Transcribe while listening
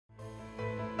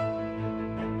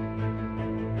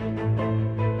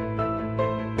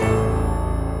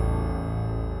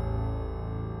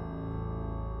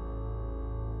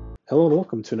Hello and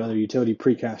welcome to another utility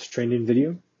precast training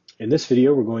video. In this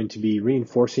video, we're going to be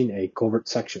reinforcing a culvert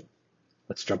section.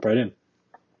 Let's jump right in.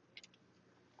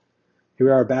 Here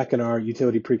we are back in our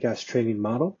utility precast training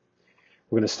model.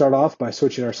 We're going to start off by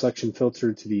switching our selection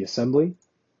filter to the assembly,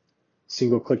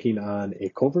 single clicking on a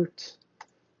culvert,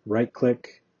 right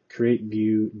click, create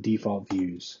view, default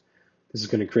views. This is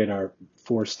going to create our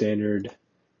 4 standard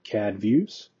CAD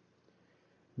views.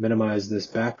 Minimize this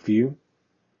back view,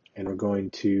 and we're going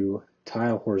to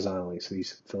tile horizontally so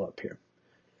these fill up here.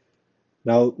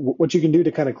 Now, what you can do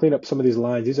to kind of clean up some of these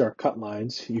lines, these are cut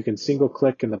lines. You can single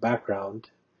click in the background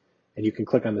and you can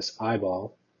click on this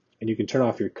eyeball and you can turn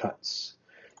off your cuts.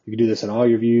 You can do this in all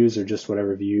your views or just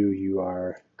whatever view you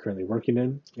are currently working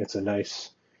in. It's a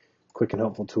nice, quick and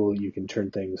helpful tool. You can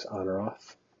turn things on or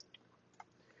off.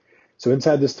 So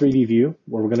inside this 3D view,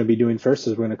 what we're going to be doing first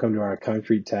is we're going to come to our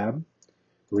concrete tab,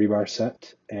 Rebar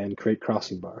Set, and create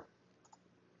crossing bar.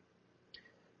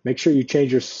 Make sure you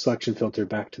change your selection filter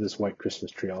back to this white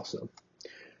Christmas tree also.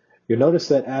 You'll notice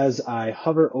that as I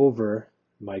hover over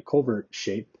my culvert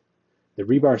shape, the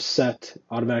Rebar Set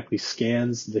automatically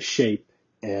scans the shape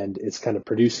and it's kind of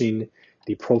producing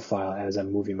the profile as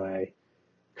I'm moving my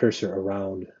cursor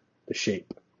around the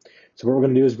shape. So what we're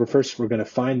going to do is we're going to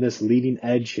find this leading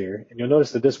edge here, and you'll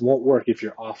notice that this won't work if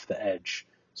you're off the edge.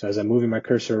 So as I'm moving my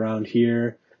cursor around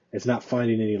here, it's not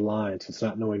finding any lines. It's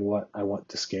not knowing what I want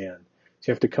to scan. So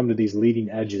you have to come to these leading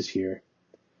edges here,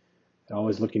 and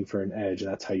always looking for an edge,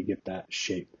 and that's how you get that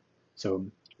shape. So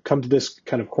come to this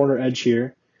kind of corner edge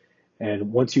here,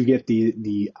 and once you get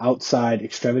the outside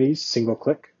extremities, single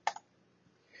click.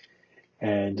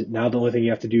 And now the only thing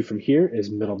you have to do from here is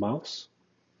middle mouse.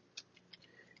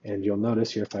 And you'll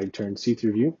notice here, if I turn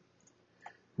see-through view,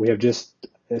 we have just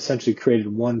essentially created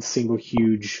one single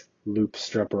huge loop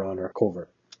strip around our culvert.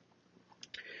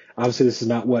 Obviously, this is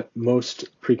not what most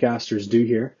precasters do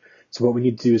here. So what we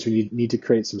need to do is we need to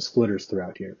create some splitters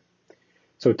throughout here.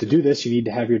 So to do this, you need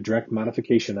to have your direct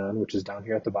modification on, which is down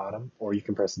here at the bottom, or you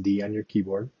can press D on your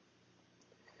keyboard.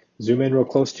 Zoom in real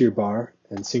close to your bar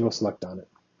and single select on it.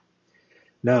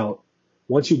 Now,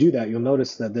 once you do that, you'll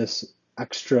notice that this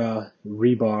extra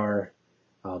rebar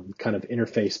kind of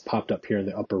interface popped up here in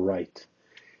the upper right.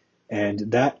 And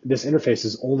this interface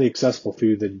is only accessible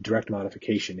through the direct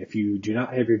modification. If you do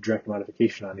not have your direct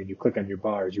modification on and you click on your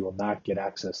bars, you will not get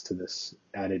access to this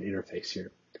added interface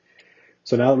here.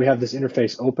 So now that we have this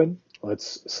interface open,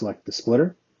 let's select the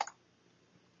splitter.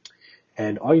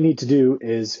 And all you need to do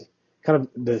is kind of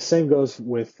the same goes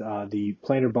with the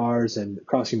planar bars and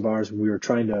crossing bars when we were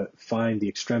trying to find the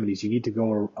extremities. You need to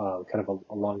go kind of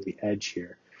along the edge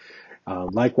here.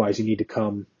 Likewise, you need to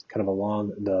come kind of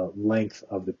along the length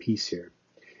of the piece here.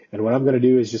 And what I'm going to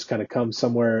do is just kind of come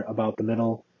somewhere about the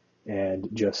middle and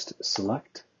just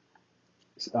select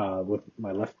with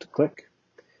my left click.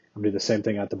 I'm going to do the same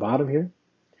thing at the bottom here.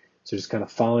 So just kind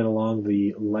of following along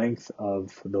the length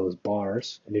of those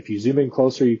bars. And if you zoom in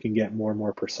closer, you can get more and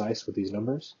more precise with these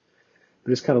numbers.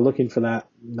 But just kind of looking for that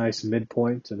nice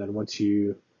midpoint. And then once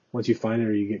you find it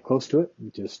or you get close to it,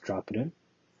 you just drop it in.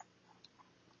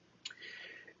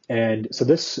 And so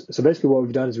basically what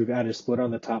we've done is we've added a splitter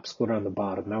on the top, splitter on the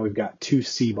bottom. Now we've got 2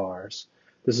 C bars.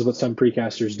 This is what some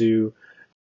precasters do.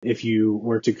 If you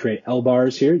were to create L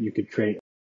bars here, you could create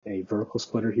a vertical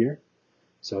splitter here.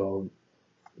 So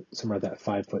somewhere at that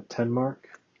 5'10" mark,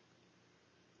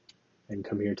 and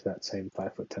come here to that same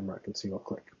 5'10" mark and single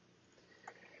click.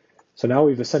 So now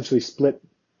we've essentially split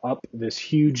up this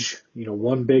huge,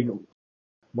 one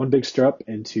big strip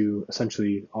into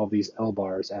essentially all these L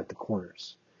bars at the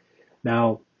corners.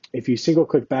 Now, if you single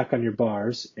click back on your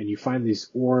bars and you find this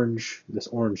orange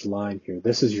line here,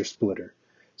 this is your splitter.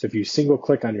 So if you single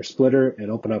click on your splitter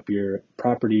and open up your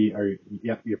property or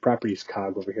your properties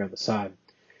cog over here on the side,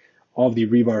 all of the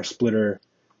rebar splitter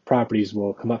properties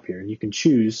will come up here, and you can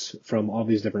choose from all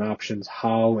these different options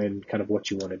how and kind of what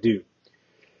you want to do.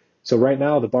 So right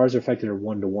now the bars affected are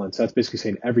 1-to-1. So that's basically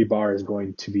saying every bar is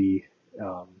going to be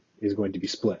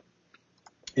split.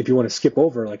 If you want to skip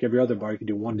over like every other bar, you can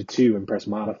do 1-to-2 and press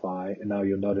modify, and now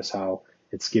you'll notice how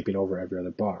it's skipping over every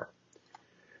other bar.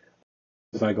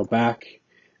 If I go back,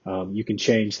 you can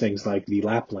change things like the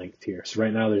lap length here. So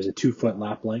right now there's a 2-foot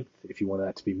lap length. If you want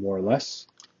that to be more or less,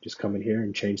 just come in here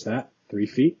and change that 3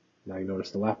 feet. Now you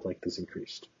notice the lap length is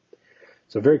increased.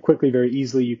 So very quickly, very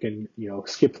easily, you can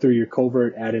skip through your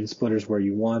culvert, add in splitters where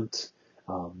you want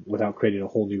without creating a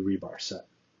whole new rebar set.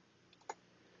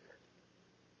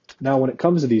 Now when it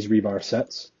comes to these rebar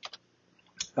sets,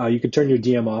 you can turn your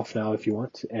DM off now if you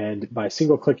want, and by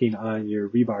single clicking on your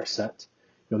rebar set,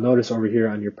 you'll notice over here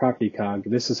on your property cog,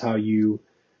 this is how you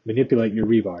manipulate your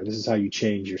rebar. This is how you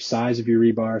change your size of your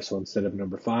rebar. So instead of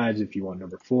number 5s, if you want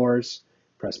number 4s,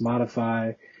 press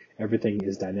modify. Everything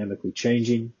is dynamically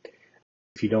changing.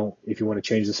 If you want to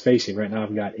change the spacing, right now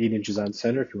I've got 8 inches on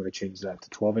center. If you want to change that to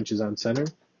 12 inches on center,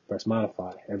 press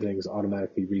modify. Everything is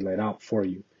automatically relayed out for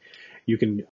you. You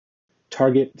can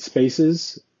target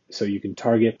spaces, so you can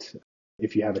target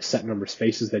if you have a set number of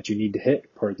spaces that you need to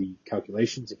hit per the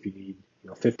calculations. If you need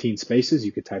 15 spaces,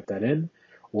 you could type that in,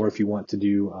 or if you want to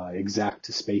do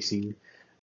exact spacing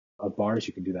of bars,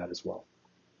 you can do that as well.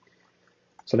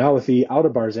 So now with the outer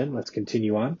bars in, let's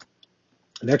continue on.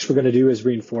 Next we're going to do is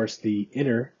reinforce the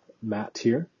inner mat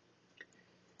here,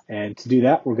 and to do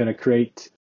that we're going to create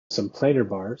some planar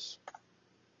bars.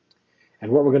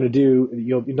 And what we're going to do,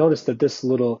 you'll notice that this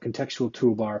little contextual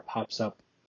toolbar pops up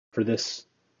for this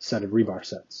set of rebar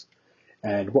sets.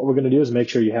 And what we're going to do is make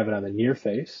sure you have it on the near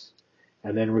face,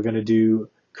 and then we're going to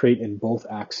create in both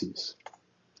axes.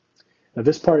 Now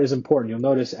this part is important. You'll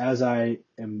notice as I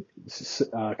am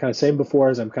kind of saying before,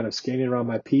 as I'm kind of scanning around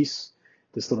my piece,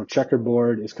 this little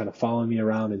checkerboard is kind of following me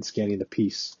around and scanning the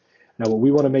piece. Now what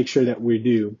we want to make sure that we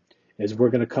do is we're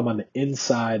going to come on the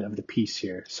inside of the piece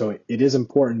here. So it is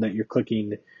important that you're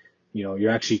clicking, you're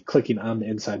actually clicking on the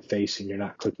inside face and you're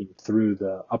not clicking through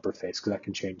the upper face, because that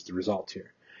can change the result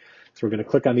here. So we're going to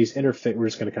click on these inner face. We're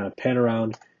just going to kind of pan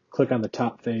around, click on the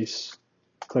top face,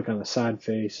 click on the side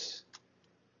face,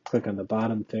 click on the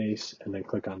bottom face, and then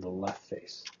click on the left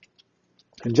face.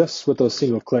 And just with those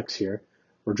single clicks here,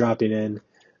 we're dropping in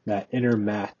that inner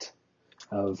mat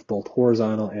of both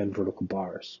horizontal and vertical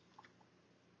bars.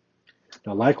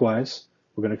 Now likewise,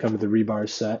 we're going to come to the rebar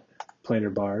set,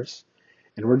 planar bars,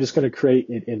 and we're just going to create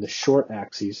it in the short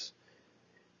axes.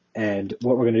 And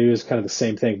what we're going to do is kind of the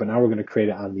same thing, but now we're going to create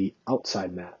it on the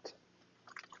outside mat.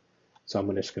 So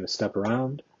I'm just going to step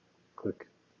around, click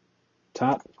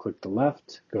top, click the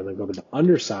left, go to the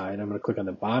underside. I'm going to click on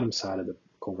the bottom side of the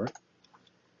culvert,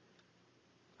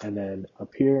 and then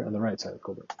up here on the right side of the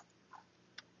culvert.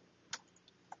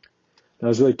 Now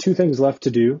there's really 2 things left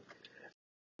to do.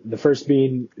 The first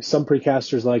being, some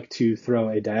precasters like to throw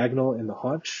a diagonal in the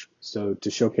haunch. So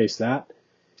to showcase that,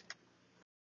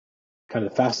 kind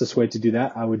of the fastest way to do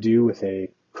that, I would do with a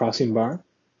crossing bar.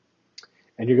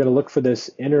 And you're going to look for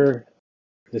this inner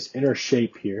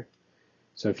shape here.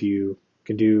 So if you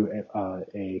can do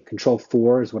a Control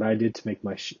 4 is what I did to make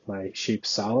my shape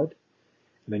solid.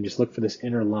 And then just look for this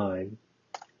inner line,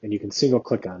 and you can single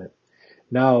click on it.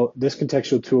 Now, this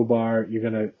contextual toolbar, you're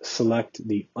going to select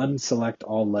the unselect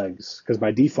all legs, because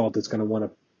by default, it's going to want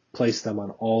to place them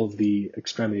on all of the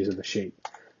extremities of the shape.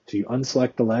 So you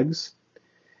unselect the legs.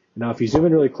 Now, if you zoom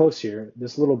in really close here,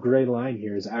 this little gray line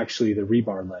here is actually the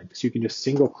rebar leg. So you can just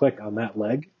single click on that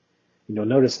leg. And you'll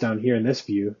notice down here in this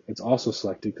view, it's also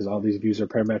selected because all these views are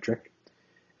parametric.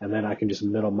 And then I can just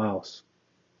middle mouse.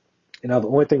 And now the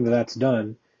only thing that's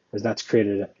done is that's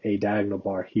created a diagonal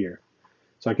bar here.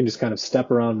 So I can just kind of step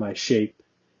around my shape.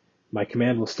 My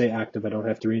command will stay active. I don't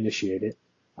have to reinitiate it.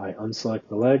 I unselect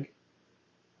the leg.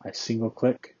 I single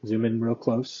click, zoom in real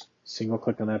close, single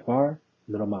click on that bar,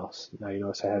 middle mouse. Now you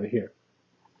notice I have it here.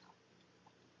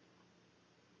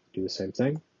 Do the same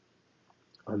thing.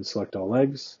 Unselect all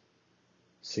legs,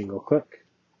 single click,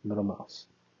 middle mouse.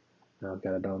 Now I've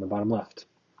got it down on the bottom left.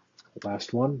 The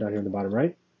last one down here in the bottom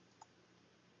right.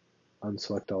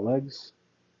 Unselect all legs,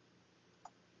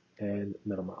 and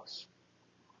middle mouse.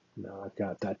 Now I've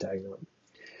got that diagonal.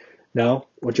 Now,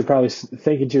 what you're probably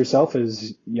thinking to yourself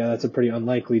is, yeah, that's a pretty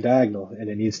unlikely diagonal, and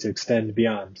it needs to extend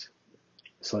beyond.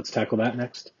 So let's tackle that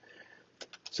next.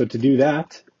 So to do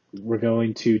that, we're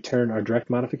going to turn our direct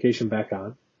modification back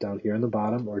on, down here on the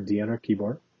bottom, or D on our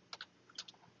keyboard.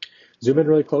 Zoom in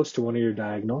really close to one of your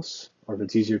diagonals, or if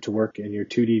it's easier to work in your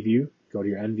 2D view, go to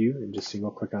your end view and just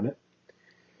single click on it.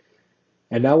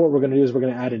 And now what we're going to do is we're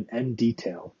going to add an end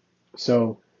detail.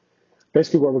 So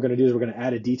basically what we're going to do is we're going to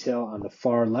add a detail on the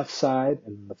far left side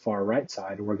and the far right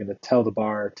side, and we're going to tell the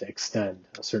bar to extend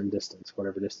a certain distance,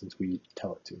 whatever distance we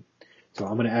tell it to. So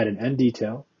I'm going to add an end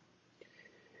detail.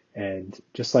 And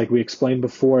just like we explained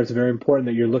before, it's very important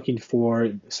that you're looking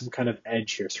for some kind of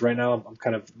edge here. So right now I'm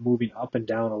kind of moving up and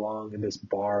down along in this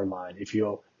bar line. If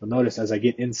you'll notice, as I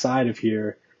get inside of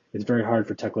here, it's very hard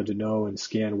for Tekla to know and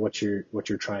scan what you're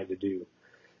trying to do.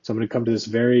 So I'm going to come to this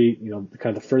very,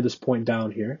 kind of the furthest point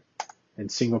down here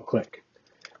and single click.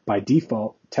 By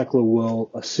default, Tekla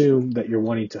will assume that you're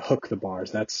wanting to hook the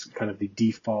bars. That's kind of the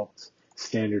default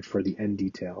standard for the end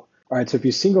detail. All right, so if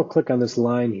you single click on this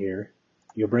line here,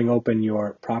 you'll bring open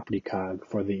your property cog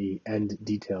for the end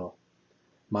detail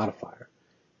modifier.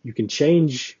 You can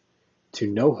change to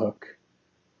no hook,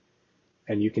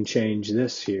 and you can change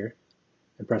this here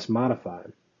and press modify.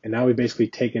 And now we've basically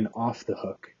taken off the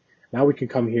hook. Now we can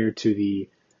come here to the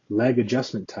leg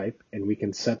adjustment type and we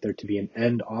can set there to be an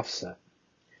end offset.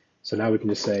 So now we can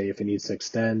just say if it needs to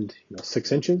extend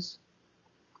 6 inches,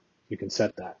 you can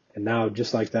set that. And now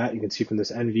just like that, you can see from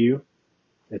this end view,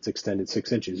 it's extended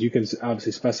 6 inches. You can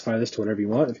obviously specify this to whatever you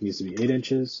want. If it needs to be 8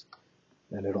 inches,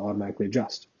 then it'll automatically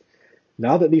adjust.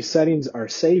 Now that these settings are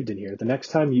saved in here, the next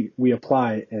time we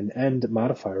apply an end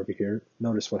modifier over here,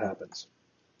 notice what happens.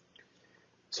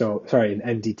 So, sorry, an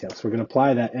end detail. So we're going to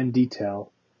apply that end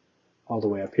detail all the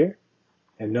way up here.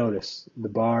 And notice the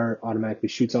bar automatically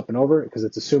shoots up and over because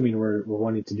it's assuming we're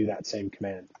wanting to do that same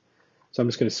command. So I'm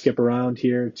just going to skip around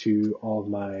here to all of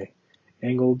my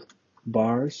angled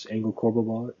bars, angled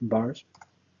corbel bars,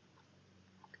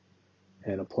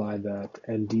 and apply that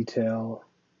end detail.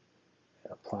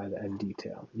 Apply the end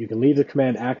detail. You can leave the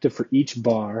command active for each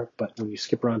bar, but when you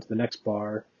skip around to the next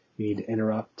bar, you need to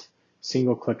interrupt,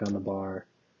 single click on the bar,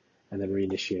 and then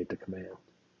reinitiate the command.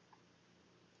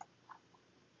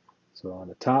 So on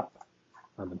the top,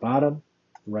 on the bottom,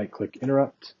 right click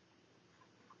interrupt,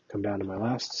 come down to my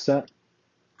last set,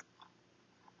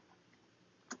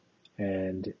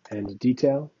 and end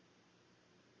detail,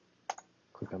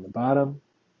 click on the bottom,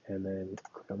 and then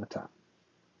click on the top.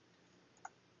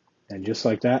 And just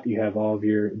like that, you have all of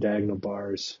your diagonal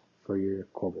bars for your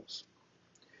corbels.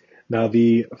 Now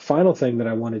the final thing that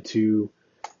I wanted to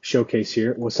showcase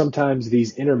here was sometimes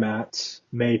these inner mats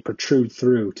may protrude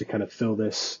through to kind of fill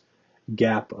this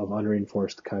gap of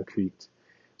unreinforced concrete.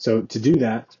 So to do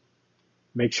that,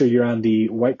 make sure you're on the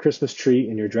white Christmas tree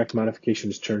and your direct modification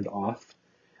is turned off.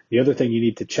 The other thing you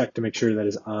need to check to make sure that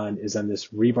is on this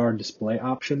rebar display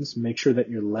options. Make sure that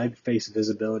your leg face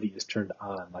visibility is turned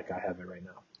on like I have it right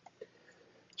now.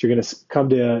 So you're going to come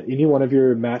to any one of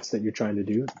your mats that you're trying to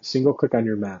do, single click on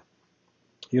your mat.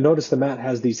 You'll notice the mat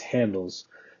has these handles.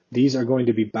 These are going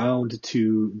to be bound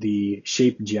to the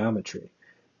shape geometry.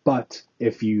 But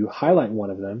if you highlight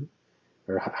one of them,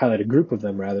 or highlight a group of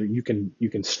them rather, you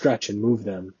can stretch and move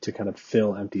them to kind of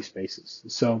fill empty spaces.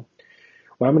 So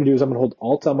what I'm going to do is I'm going to hold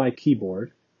Alt on my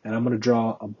keyboard and I'm going to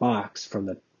draw a box from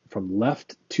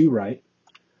left to right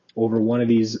over one of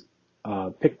these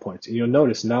pick points. And you'll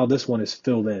notice now this one is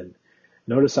filled in.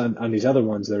 Notice on these other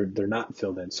ones they're not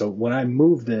filled in. So when I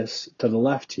move this to the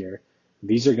left here,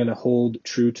 these are going to hold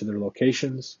true to their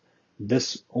locations.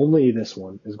 Only this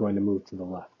one is going to move to the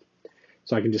left.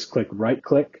 So I can just click right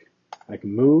click, I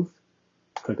can move,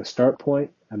 click a start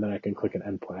point, and then I can click an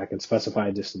end point. I can specify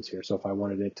a distance here. So if I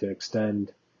wanted it to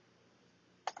extend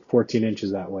 14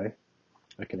 inches that way,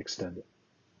 I can extend it.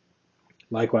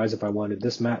 Likewise, if I wanted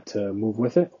this mat to move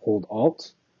with it, hold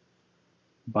Alt,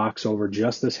 box over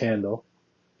just this handle.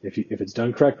 If it's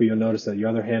done correctly, you'll notice that your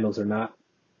other handles are not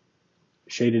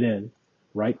shaded in.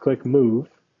 Right click move,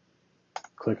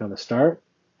 click on the start,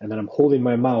 and then I'm holding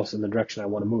my mouse in the direction I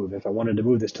want to move. If I wanted to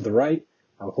move this to the right,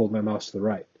 I'll hold my mouse to the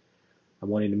right. I'm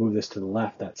wanting to move this to the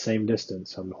left, that same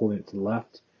distance, so I'm holding it to the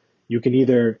left. You can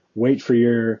either wait for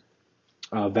your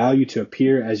value to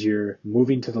appear as you're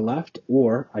moving to the left,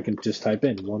 or I can just type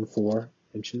in 14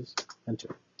 inches,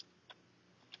 enter.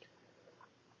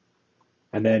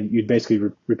 And then you'd basically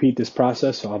repeat this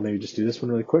process. So I'll maybe just do this one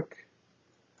really quick.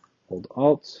 Hold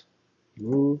Alt,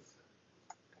 move,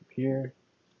 come here,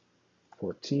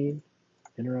 14,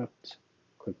 interrupt,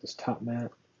 click this top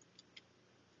mat,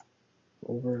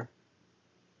 over,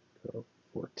 go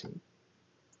 14.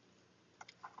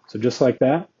 So just like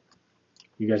that,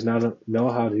 you guys now know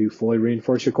how to fully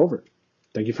reinforce your culvert.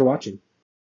 Thank you for watching.